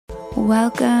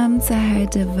Welcome to her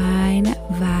Divine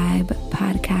Vibe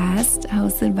podcast,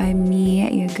 hosted by me,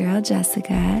 your girl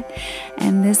Jessica.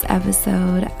 And this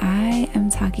episode, I am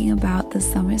talking about the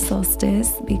summer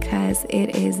solstice because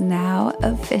it is now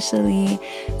officially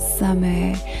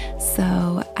summer.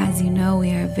 So, as you know,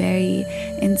 we are very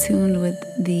in tune with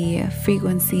the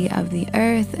frequency of the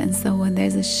earth. And so when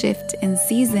there's a shift in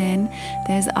season,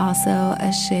 there's also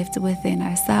a shift within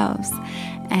ourselves.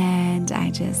 And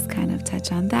I just kind of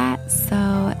touch on that. So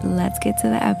let's get to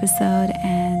the episode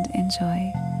and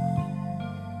enjoy.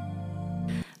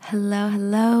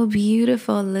 Hello,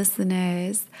 beautiful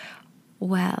listeners.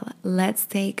 Well, let's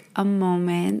take a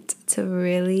moment to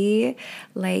really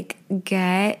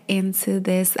get into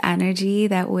this energy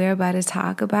that we're about to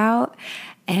talk about.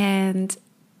 And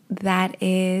that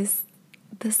is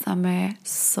the summer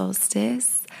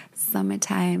solstice,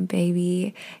 summertime,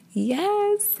 baby.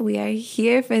 Yes, we are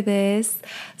here for this.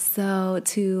 So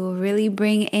to really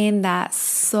bring in that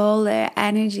solar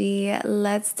energy,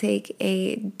 let's take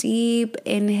a deep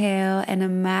inhale and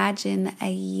imagine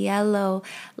a yellow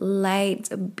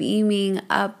light beaming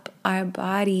up our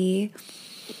body.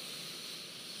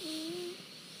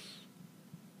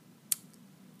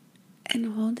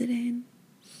 And hold it in.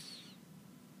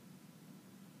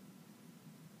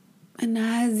 And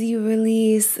as you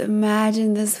release,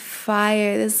 imagine this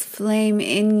fire, this flame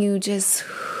in you just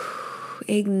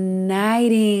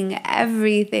igniting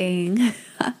everything.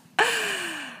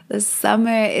 The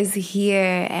summer is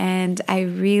here, and I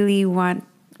really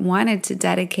wanted to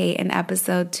dedicate an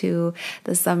episode to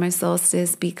the summer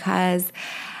solstice because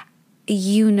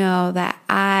you know that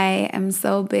I am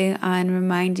so big on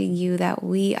reminding you that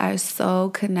we are so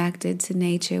connected to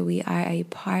nature. We are a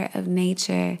part of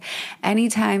nature.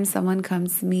 Anytime someone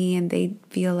comes to me and they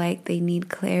feel like they need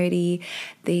clarity,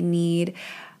 they need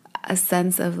a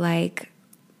sense of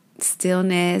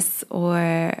stillness,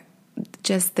 or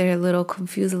just they're a little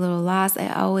confused, a little lost,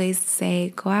 I always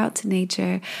say, go out to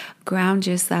nature, ground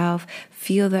yourself,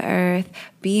 feel the earth,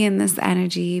 be in this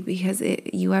energy because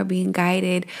you are being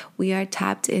guided. We are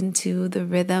tapped into the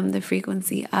rhythm, the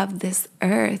frequency of this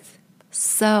earth.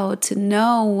 So to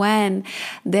know when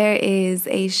there is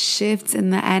a shift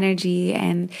in the energy,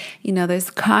 and there's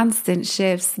constant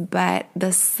shifts, but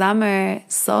the summer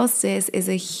solstice is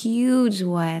a huge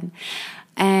one.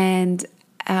 And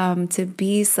to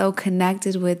be so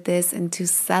connected with this and to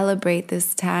celebrate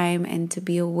this time and to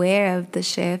be aware of the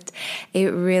shift, it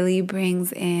really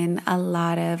brings in a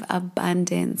lot of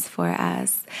abundance for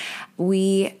us.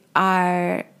 We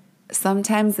are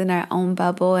sometimes in our own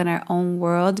bubble, in our own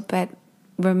world, but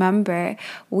remember,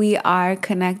 we are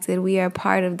connected. We are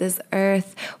part of this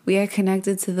earth. We are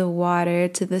connected to the water,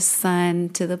 to the sun,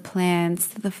 to the plants,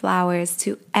 to the flowers,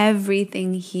 to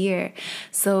everything here.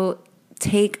 So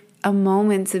take a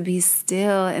moment to be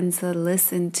still and to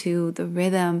listen to the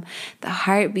rhythm, the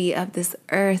heartbeat of this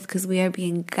earth, because we are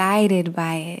being guided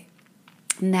by it.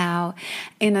 Now,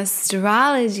 in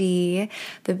astrology,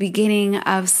 the beginning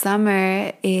of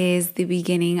summer is the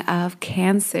beginning of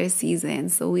Cancer season.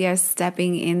 So we are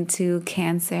stepping into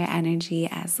Cancer energy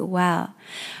as well.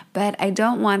 But I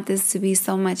don't want this to be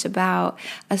so much about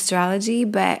astrology,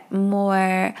 but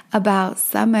more about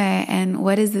summer. And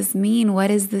what does this mean?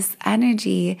 What is this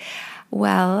energy?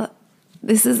 Well,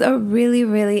 this is a really,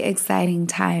 really exciting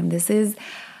time. This is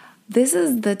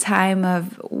the time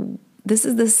of... This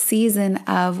is the season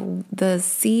of the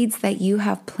seeds that you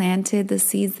have planted, the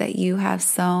seeds that you have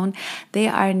sown. They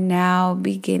are now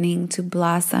beginning to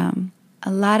blossom.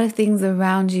 A lot of things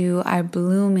around you are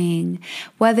blooming.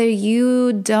 Whether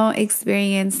you don't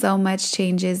experience so much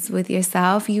changes with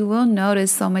yourself, you will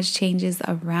notice so much changes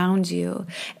around you.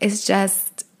 It's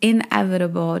just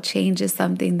inevitable. Change is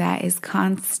something that is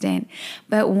constant.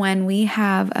 But when we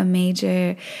have a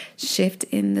major shift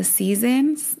in the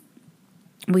seasons,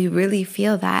 we really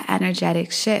feel that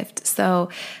energetic shift. So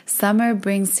summer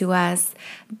brings to us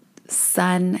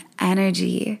sun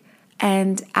energy.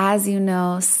 And as you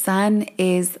know, sun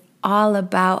is all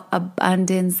about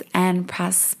abundance and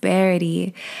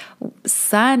prosperity.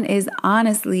 Sun is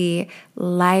honestly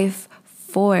life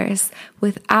force.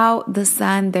 Without the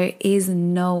sun, there is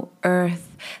no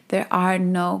earth. There are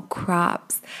no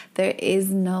crops. There is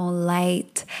no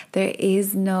light. There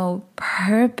is no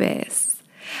purpose.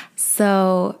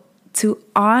 So to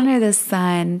honor the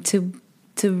sun, to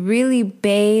really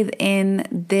bathe in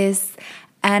this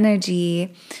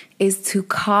energy is to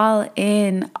call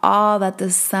in all that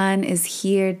the sun is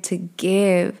here to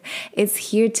give. It's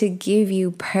here to give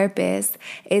you purpose.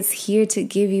 It's here to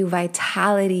give you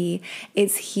vitality.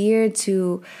 It's here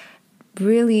to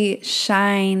really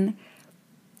shine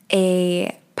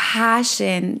a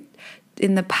passion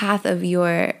the path of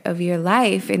your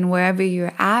life and wherever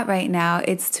you're at right now,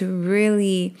 it's to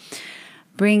really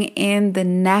bring in the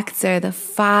nectar, the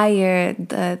fire,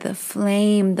 the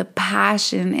flame, the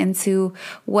passion into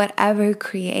whatever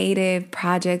creative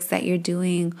projects that you're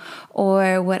doing,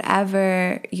 or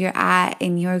whatever you're at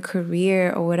in your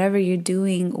career, or whatever you're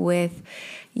doing with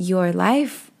your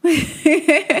life,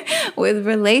 with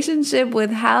relationship,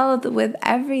 with health, with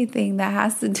everything that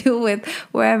has to do with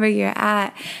wherever you're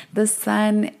at. The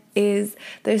sun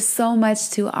there's so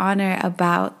much to honor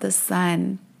about the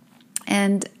sun.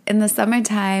 And in the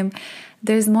summertime,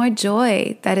 there's more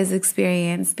joy that is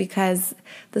experienced because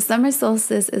the summer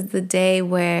solstice is the day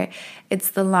where it's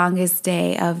the longest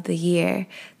day of the year,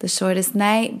 the shortest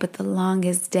night, but the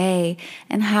longest day.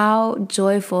 And how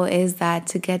joyful is that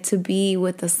to get to be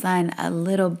with the sun a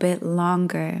little bit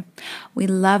longer? We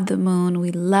love the moon.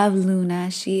 We love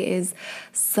Luna. She is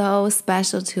so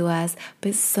special to us,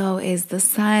 but so is the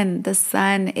sun. The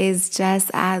sun is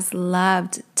just as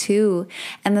loved too.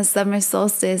 And the summer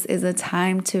solstice is a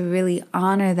time to really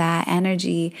honor that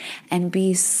energy and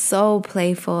be so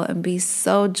playful and be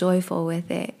so joyful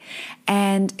with it.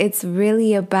 And it's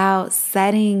really about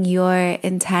setting your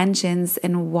intentions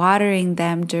and watering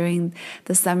them during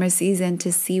the summer season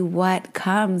to see what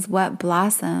comes, what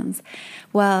blossoms.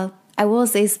 Well, I will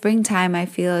say springtime, I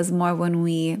feel, is more when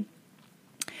we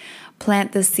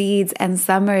plant the seeds, and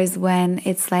summer is when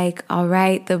it's like, all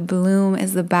right, the bloom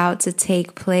is about to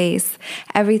take place.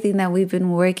 Everything that we've been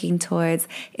working towards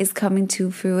is coming to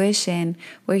fruition.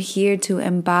 We're here to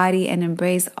embody and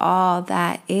embrace all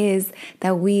that is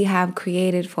that we have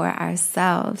created for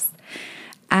ourselves.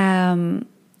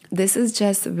 This is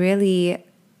just really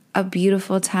a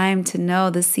beautiful time to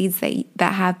know the seeds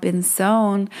that have been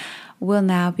sown will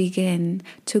now begin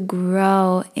to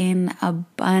grow in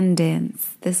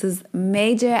abundance. This is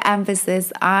major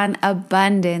emphasis on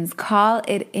abundance. Call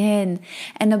it in.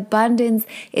 And abundance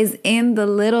is in the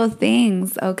little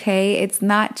things, okay? It's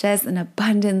not just an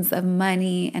abundance of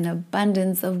money, an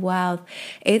abundance of wealth.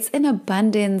 It's an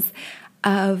abundance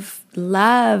of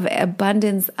love,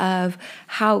 abundance of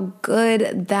how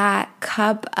good that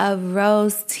cup of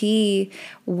rose tea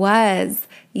was,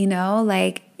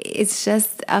 like it's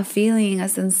just a feeling, a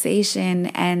sensation,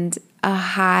 and a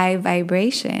high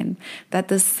vibration that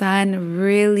the sun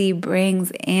really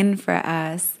brings in for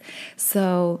us.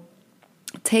 So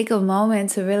take a moment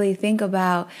to really think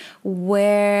about,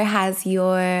 where has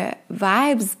your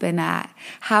vibes been at?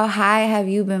 How high have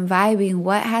you been vibing?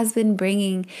 What has been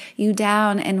bringing you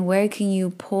down? And where can you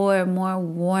pour more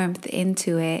warmth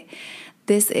into it?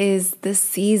 This is the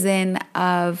season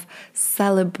of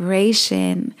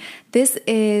celebration. This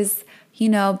is,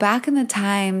 back in the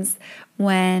times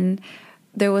when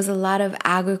there was a lot of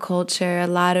agriculture, a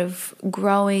lot of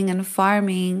growing and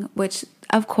farming, which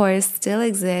of course still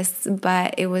exists,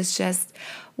 but it was just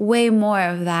way more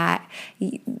of that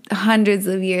hundreds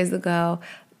of years ago.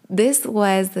 This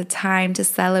was the time to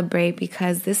celebrate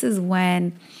because this is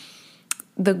when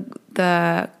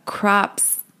the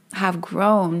crops have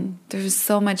grown. There's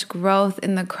so much growth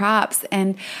in the crops,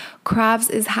 and crops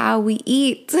is how we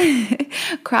eat.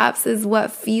 Crops is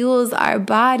what fuels our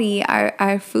body,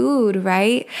 our food,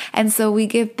 right? And so we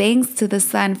give thanks to the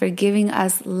sun for giving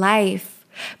us life,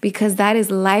 because that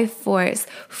is life force.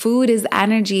 Food is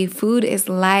energy. Food is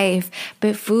life.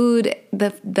 But food,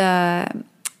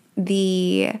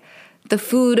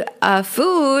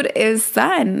 food is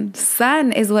sun.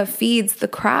 Sun is what feeds the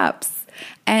crops.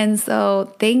 And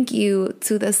so thank you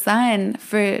to the sun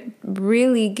for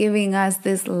really giving us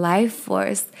this life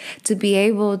force to be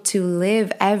able to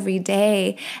live every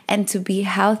day and to be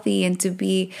healthy and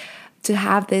to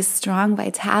have this strong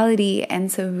vitality and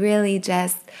to really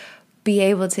just be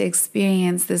able to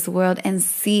experience this world and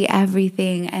see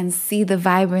everything and see the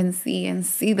vibrancy and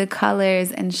see the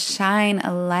colors and shine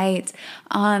a light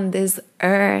on this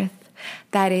earth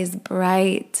that is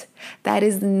bright, that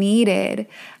is needed.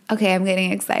 Okay, I'm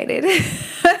getting excited.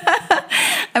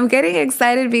 I'm getting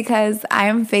excited because I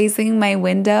am facing my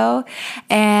window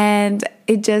and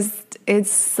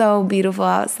it's so beautiful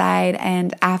outside.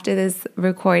 And after this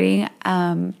recording,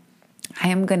 I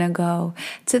am going to go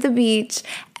to the beach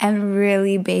and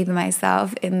really bathe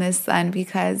myself in this sun,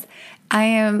 because I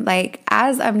am like,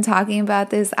 as I'm talking about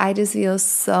this, I just feel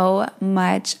so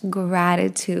much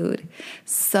gratitude.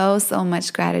 So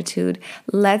much gratitude.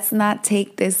 Let's not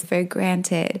take this for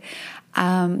granted.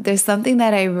 There's something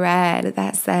that I read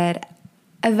that said,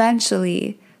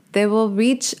 eventually there will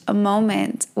reach a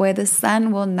moment where the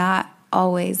sun will not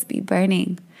always be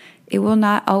burning. It will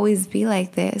not always be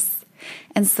like this.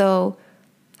 And so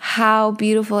How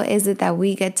beautiful is it that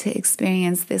we get to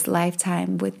experience this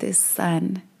lifetime with this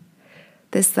sun?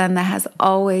 This sun that has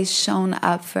always shown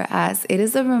up for us. It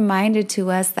is a reminder to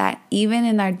us that even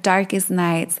in our darkest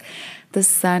nights, the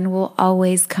sun will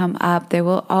always come up. There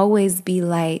will always be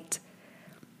light.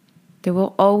 There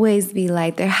will always be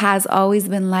light. There has always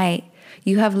been light.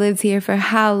 You have lived here for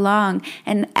how long?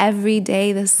 And every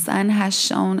day the sun has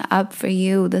shown up for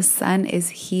you. The sun is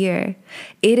here.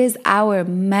 It is our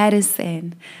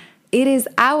medicine. It is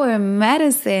our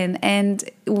medicine. And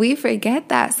we forget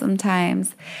that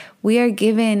sometimes. We are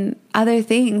given other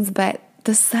things, but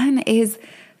the sun is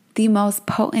the most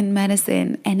potent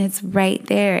medicine, and it's right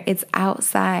there. It's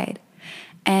outside.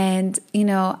 And,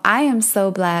 I am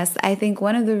so blessed. I think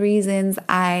one of the reasons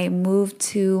I moved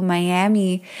to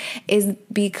Miami is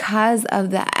because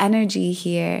of the energy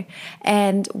here.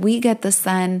 And we get the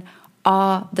sun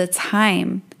all the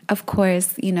time. Of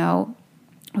course,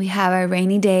 we have our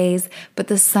rainy days, but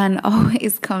the sun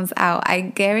always comes out. I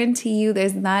guarantee you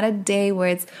there's not a day where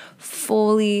it's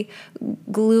fully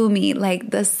gloomy.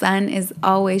 Like, the sun is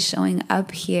always showing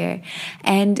up here.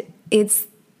 And it's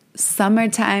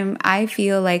summertime, I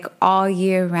feel like, all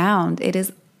year round. It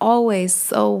is always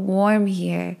so warm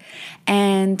here.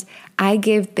 And I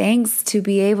give thanks to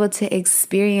be able to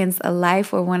experience a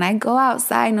life where when I go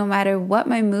outside, no matter what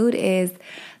my mood is,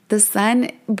 the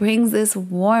sun brings this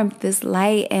warmth, this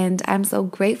light, and I'm so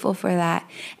grateful for that.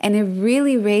 And it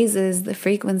really raises the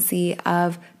frequency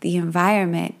of the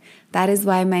environment. That is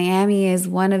why Miami is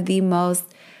one of the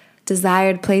most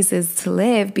desired places to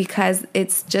live, because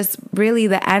it's just really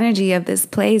the energy of this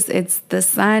place. It's the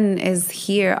sun is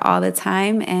here all the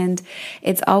time, and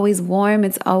it's always warm.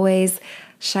 It's always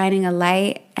shining a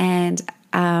light. And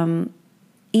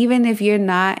even if you're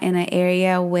not in an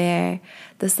area where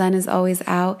the sun is always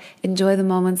out, enjoy the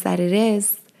moments that it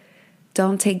is.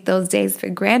 Don't take those days for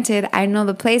granted. I know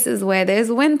the places where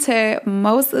there's winter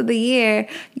most of the year,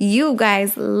 you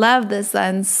guys love the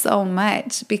sun so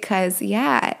much because,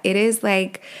 it is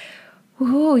like,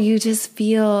 you just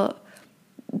feel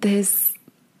this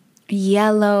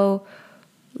yellow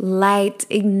light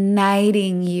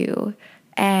igniting you.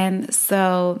 And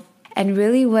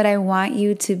really what I want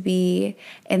you to be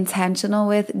intentional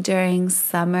with during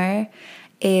summer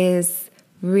is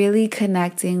really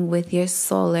connecting with your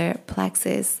solar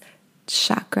plexus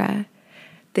chakra.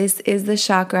 This is the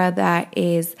chakra that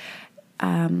is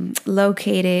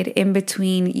located in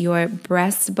between your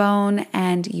breastbone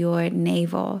and your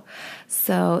navel.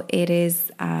 So it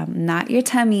is not your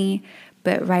tummy,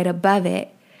 but right above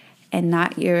it, and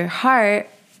not your heart,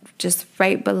 just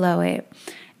right below it.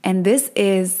 And this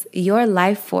is your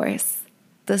life force.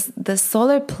 The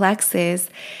solar plexus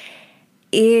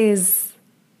is,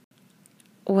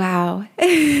 wow.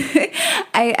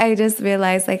 I just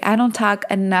realized, I don't talk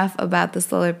enough about the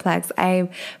solar plex. I'm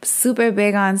super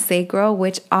big on sacral,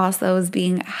 which also is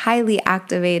being highly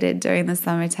activated during the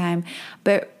summertime.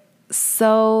 But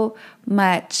so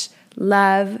much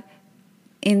love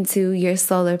into your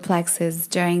solar plexus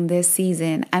during this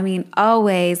season. I mean,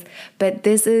 always, but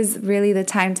this is really the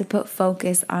time to put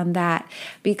focus on that,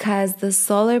 because the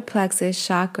solar plexus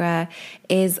chakra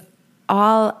is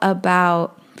all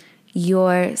about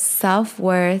your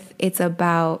self-worth. It's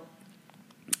about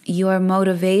your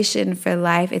motivation for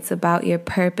life. It's about your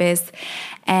purpose.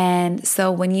 And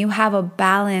so when you have a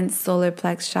balanced solar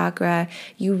plex chakra,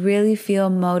 you really feel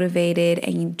motivated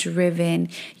and driven.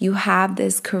 You have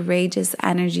this courageous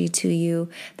energy to you.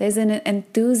 There's an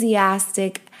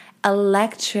enthusiastic,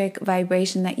 electric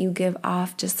vibration that you give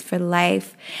off just for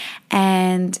life.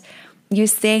 And you're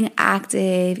staying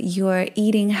active, you're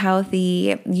eating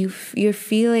healthy, you're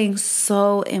feeling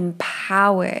so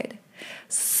empowered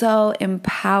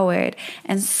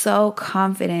and so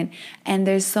confident. And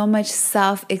there's so much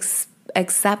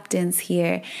self-acceptance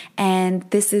here.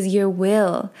 And this is your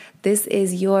will. This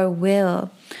is your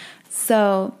will.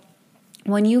 So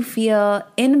when you feel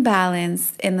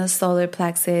imbalance in the solar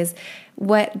plexus,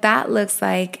 what that looks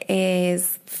like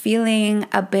is feeling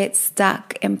a bit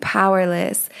stuck and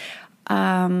powerless.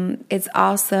 It's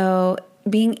also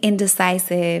being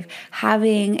indecisive,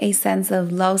 having a sense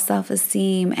of low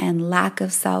self-esteem and lack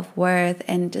of self-worth,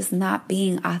 and just not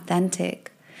being authentic.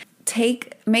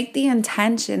 Make the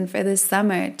intention for this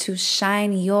summer to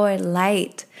shine your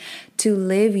light, to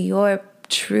live your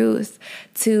truth,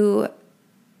 to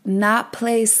not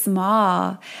play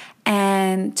small,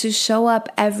 and to show up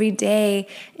every day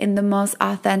in the most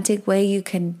authentic way you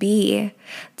can be,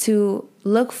 to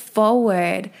look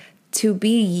forward to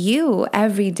be you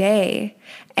every day,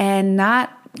 and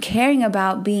not caring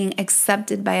about being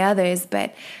accepted by others,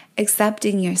 but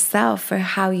accepting yourself for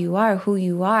how you are, who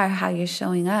you are, how you're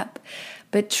showing up.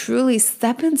 But truly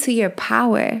step into your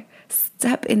power.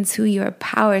 Step into your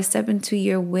power. Step into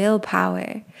your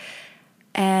willpower.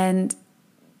 And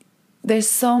there's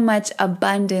so much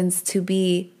abundance to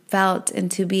be felt and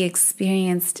to be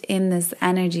experienced in this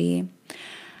energy.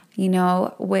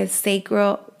 With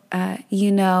sacral,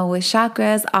 with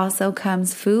chakras also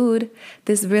comes food.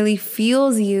 This really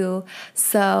fuels you.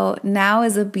 So now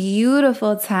is a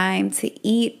beautiful time to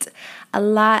eat a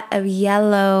lot of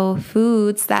yellow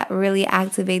foods that really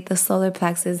activate the solar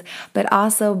plexus, but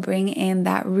also bring in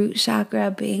that root chakra,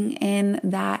 bring in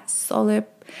that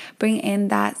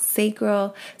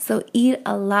sacral. So eat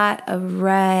a lot of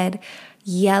red,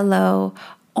 yellow,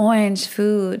 orange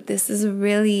food. This is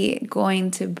really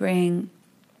going to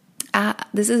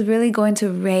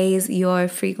raise your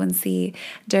frequency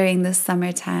during the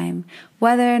summertime.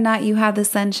 Whether or not you have the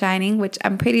sun shining, which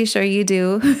I'm pretty sure you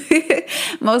do.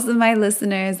 Most of my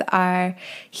listeners are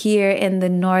here in the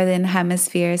northern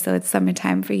hemisphere, so it's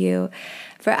summertime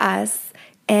for us.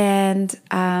 And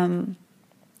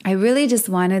I really just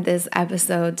wanted this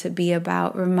episode to be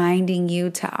about reminding you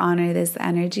to honor this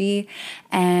energy.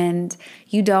 And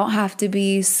you don't have to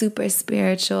be super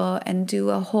spiritual and do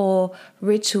a whole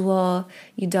ritual.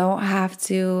 You don't have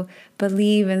to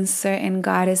believe in certain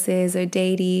goddesses or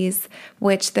deities,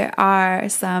 which there are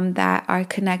some that are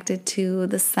connected to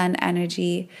the sun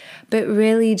energy. But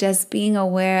really just being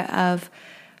aware of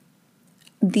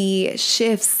the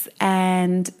shifts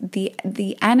and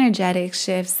the energetic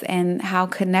shifts and how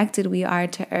connected we are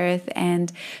to Earth,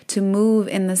 and to move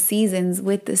in the seasons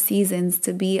with the seasons,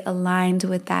 to be aligned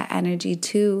with that energy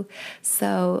too.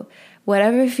 So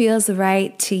whatever feels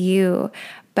right to you.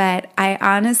 But I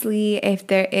honestly, if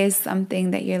there is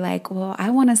something that you're like, well,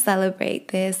 I want to celebrate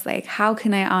this, like how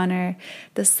can I honor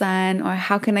the sun, or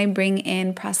how can I bring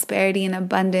in prosperity and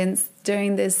abundance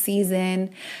during this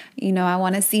season? I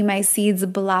want to see my seeds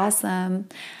blossom.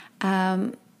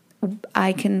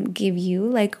 I can give you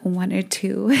like one or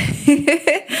two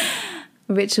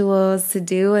rituals to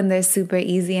do, and they're super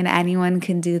easy and anyone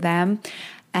can do them.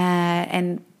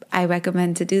 And I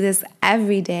recommend to do this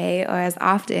every day or as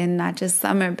often, not just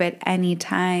summer, but any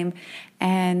time.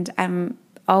 And I'm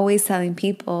always telling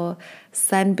people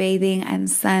sunbathing and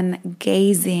sun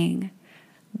gazing,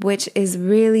 which is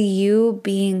really you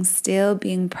being still,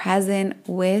 being present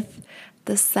with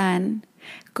the sun,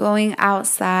 going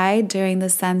outside during the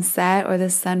sunset or the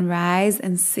sunrise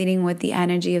and sitting with the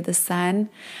energy of the sun.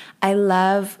 I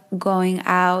love going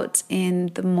out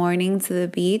in the morning to the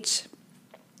beach.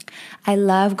 I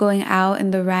love going out in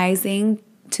the rising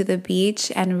to the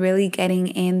beach and really getting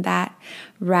in that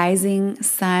rising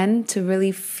sun to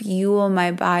really fuel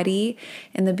my body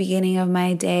in the beginning of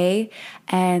my day,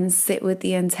 and sit with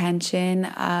the intention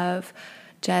of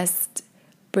just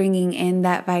bringing in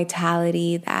that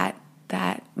vitality, that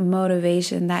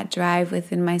motivation, that drive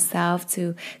within myself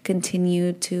to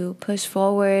continue to push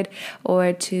forward,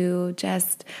 or to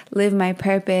just live my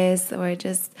purpose, or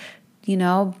just,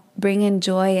 bring in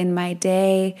joy in my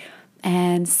day.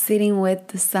 And sitting with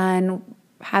the sun,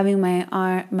 having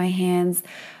my hands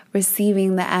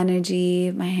receiving the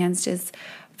energy, my hands just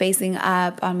facing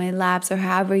up on my laps, or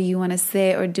however you want to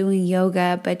sit, or doing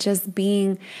yoga, but just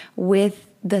being with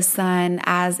the sun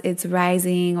as it's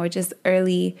rising, or just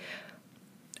early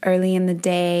in the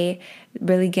day,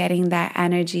 really getting that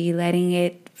energy, letting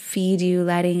it feed you,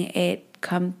 letting it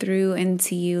come through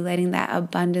into you, letting that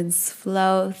abundance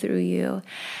flow through you.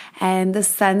 And the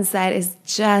sunset is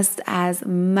just as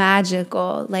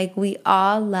magical. Like, we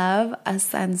all love a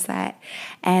sunset.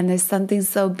 And there's something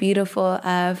so beautiful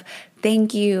of,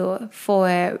 thank you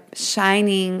for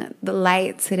shining the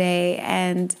light today,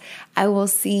 and I will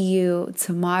see you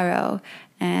tomorrow.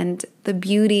 And the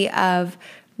beauty of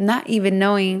not even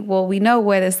knowing, well, we know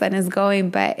where the sun is going,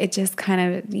 but it just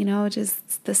kind of,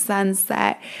 just the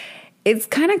sunset. It's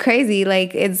kind of crazy.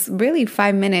 Like, it's really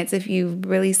 5 minutes if you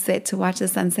really sit to watch the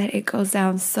sunset. It goes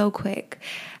down so quick.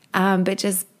 But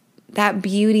just that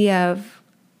beauty of,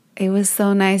 it was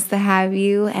so nice to have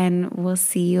you, and we'll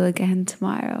see you again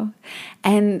tomorrow.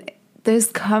 And there's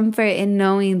comfort in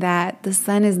knowing that the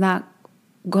sun is not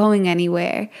going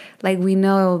anywhere. Like, we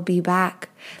know it will be back.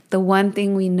 The one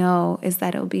thing we know is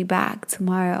that it'll be back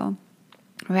tomorrow,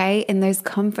 right? And there's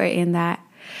comfort in that.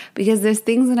 Because there's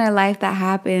things in our life that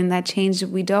happen, that change,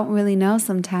 we don't really know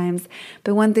sometimes.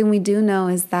 But one thing we do know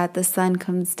is that the sun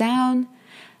comes down,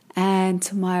 and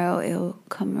tomorrow it'll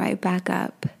come right back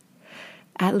up.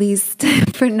 At least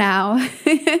for now,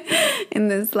 in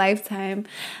this lifetime.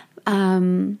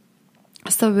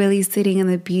 So really sitting in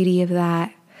the beauty of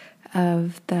that,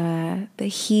 of the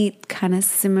heat kind of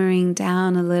simmering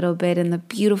down a little bit, and the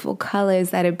beautiful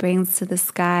colors that it brings to the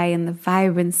sky and the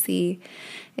vibrancy.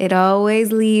 It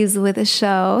always leaves with a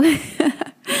show.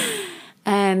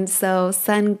 And so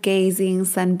sun gazing,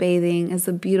 sunbathing is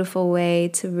a beautiful way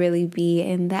to really be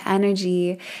in the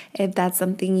energy if that's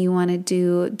something you want to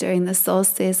do during the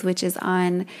solstice, which is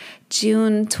on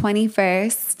June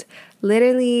 21st,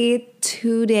 literally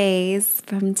 2 days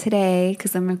from today,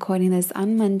 because I'm recording this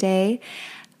on Monday.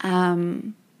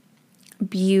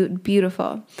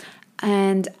 Beautiful.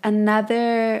 And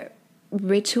another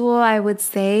ritual I would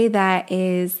say that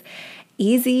is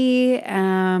easy,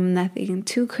 nothing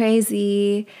too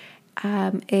crazy,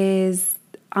 is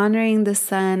honoring the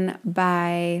sun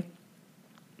by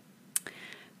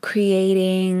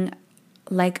creating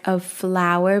like a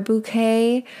flower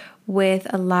bouquet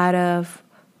with a lot of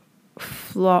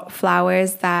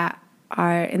flowers that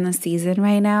are in the season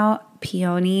right now.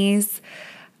 Peonies.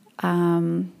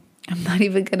 I'm not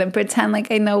even going to pretend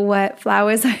like I know what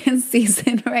flowers are in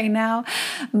season right now,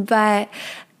 but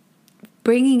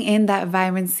bringing in that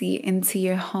vibrancy into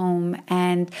your home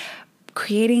and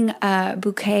creating a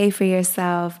bouquet for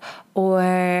yourself,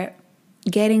 or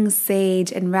getting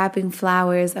sage and wrapping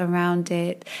flowers around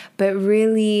it, but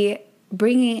really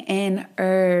bringing in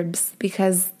herbs,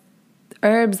 because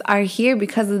herbs are here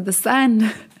because of the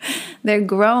sun. They're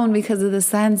grown because of the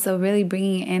sun. So really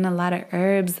bringing in a lot of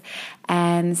herbs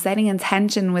and setting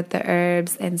intention with the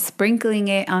herbs and sprinkling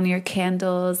it on your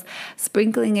candles,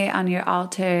 sprinkling it on your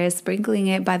altars, sprinkling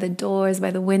it by the doors,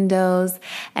 by the windows,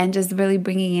 and just really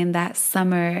bringing in that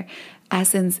summer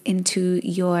essence into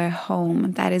your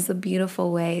home. That is a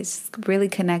beautiful way. It's just really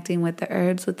connecting with the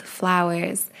herbs, with the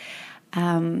flowers.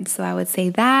 So I would say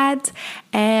that.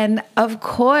 And of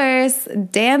course,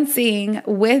 dancing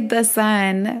with the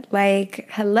sun. Like,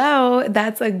 hello,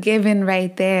 that's a given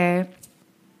right there.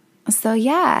 So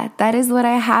yeah, that is what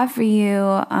I have for you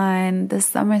on the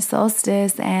summer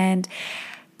solstice. And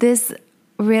this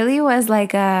really was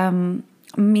like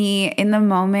me in the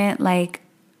moment. Like,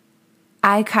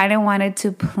 I kind of wanted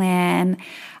to plan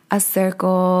a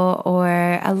circle or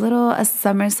a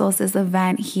summer solstice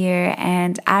event here.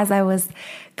 And as I was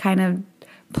kind of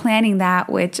planning that,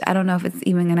 which I don't know if it's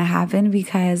even going to happen,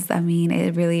 because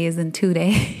it really is in 2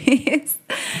 days.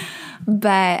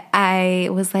 But I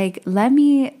was like, let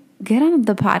me get on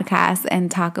the podcast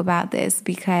and talk about this,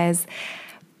 because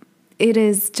it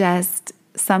is just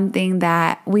something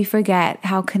that we forget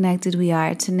how connected we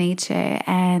are to nature,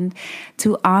 and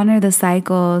to honor the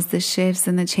cycles, the shifts,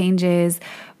 and the changes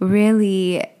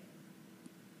really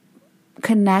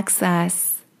connects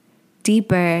us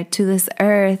deeper to this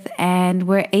earth, and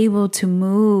we're able to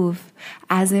move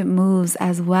as it moves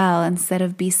as well, instead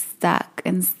of be stuck,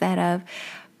 instead of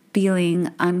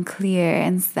feeling unclear,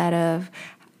 instead of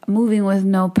moving with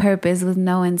no purpose, with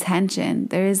no intention.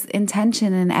 There is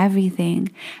intention in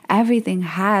everything. Everything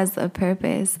has a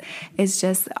purpose. It's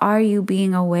just, are you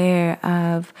being aware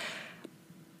of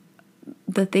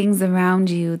the things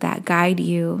around you that guide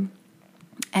you?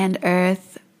 And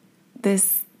earth, the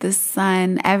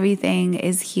sun, everything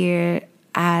is here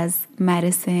as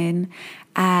medicine,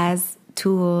 as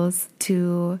tools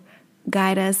to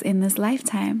guide us in this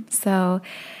lifetime. So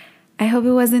I hope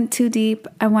it wasn't too deep.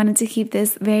 I wanted to keep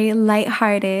this very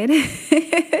lighthearted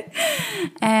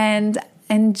and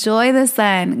enjoy the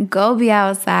sun. Go be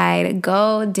outside.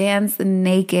 Go dance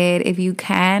naked if you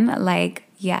can. Like,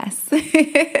 yes.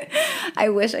 I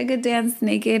wish I could dance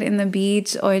naked in the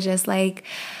beach, or just like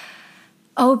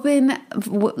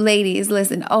ladies,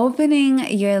 listen, opening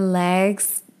your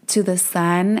legs to the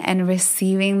sun and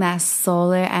receiving that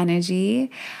solar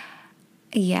energy.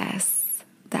 Yes,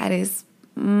 that is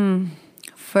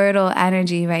fertile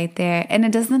energy right there. And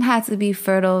it doesn't have to be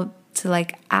fertile to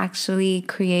like actually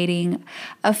creating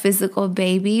a physical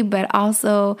baby, but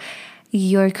also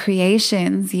your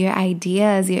creations, your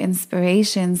ideas, your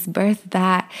inspirations. Birth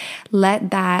that. Let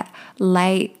that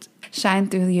light shine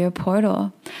through your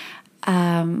portal.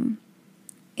 And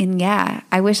yeah,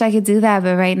 I wish I could do that,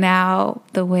 but right now,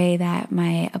 the way that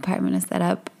my apartment is set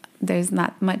up, there's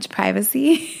not much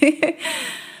privacy.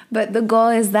 But the goal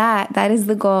is that is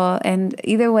the goal. And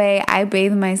either way, I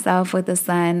bathe myself with the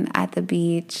sun at the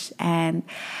beach, and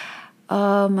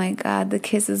oh my God, the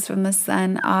kisses from the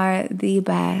sun are the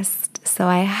best. So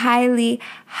I highly,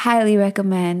 highly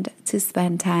recommend to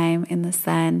spend time in the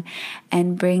sun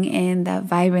and bring in that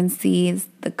vibrancy,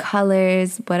 the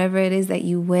colors, whatever it is that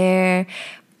you wear.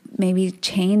 Maybe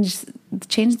change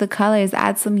the colors,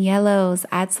 add some yellows,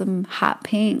 add some hot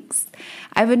pinks.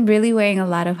 I've been really wearing a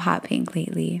lot of hot pink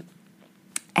lately.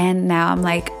 And now I'm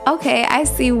like, okay, I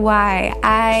see why.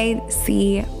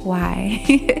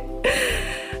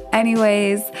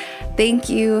 Anyways, thank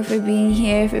you for being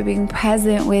here, for being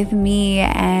present with me.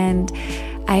 And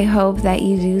I hope that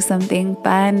you do something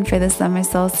fun for the summer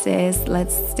solstice.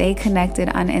 Let's stay connected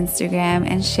on Instagram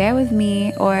and share with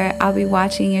me, or I'll be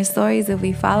watching your stories if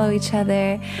we follow each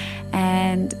other.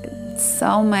 And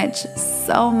so much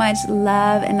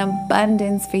love and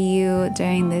abundance for you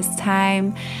during this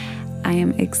time. I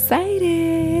am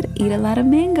excited. Eat a lot of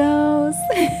mangoes.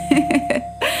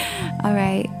 All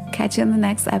right. Catch you in the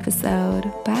next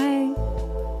episode. Bye.